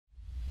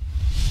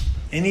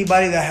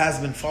Anybody that has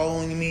been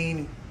following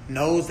me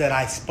knows that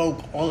I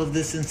spoke all of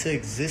this into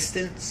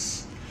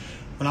existence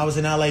when I was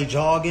in LA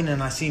jogging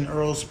and I seen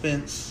Errol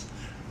Spence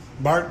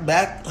bark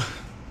back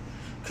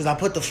because I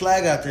put the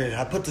flag out there.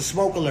 I put the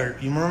smoke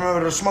alert. You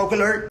remember the smoke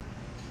alert?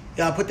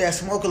 Yeah, I put that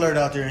smoke alert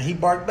out there and he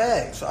barked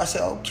back. So I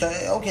said,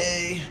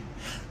 okay.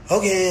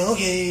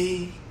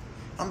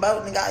 I'm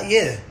about the guy,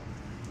 yeah.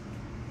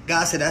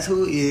 God said, that's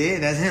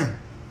him.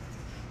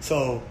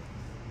 So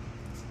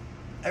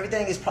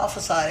everything is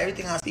prophesied.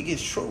 Everything I speak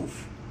is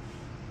truth.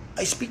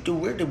 I speak the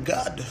word of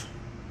God.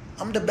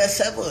 I'm the best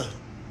ever.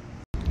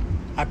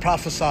 I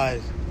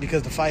prophesied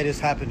because the fight is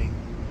happening.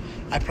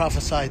 I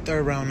prophesied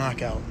 3rd round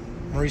knockout.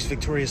 Maurice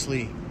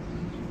victoriously.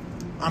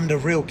 I'm the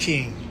real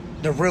king.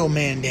 The real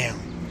man down.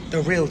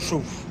 The real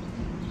truth.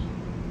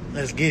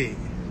 Let's get it.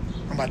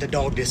 I'm about to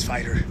dog this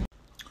fighter.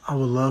 I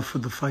would love for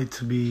the fight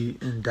to be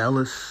in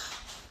Dallas.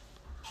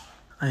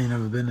 I ain't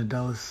never been to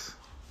Dallas.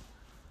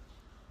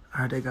 I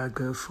heard they got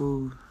good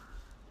food.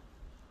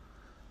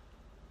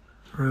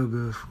 Real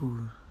good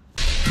food.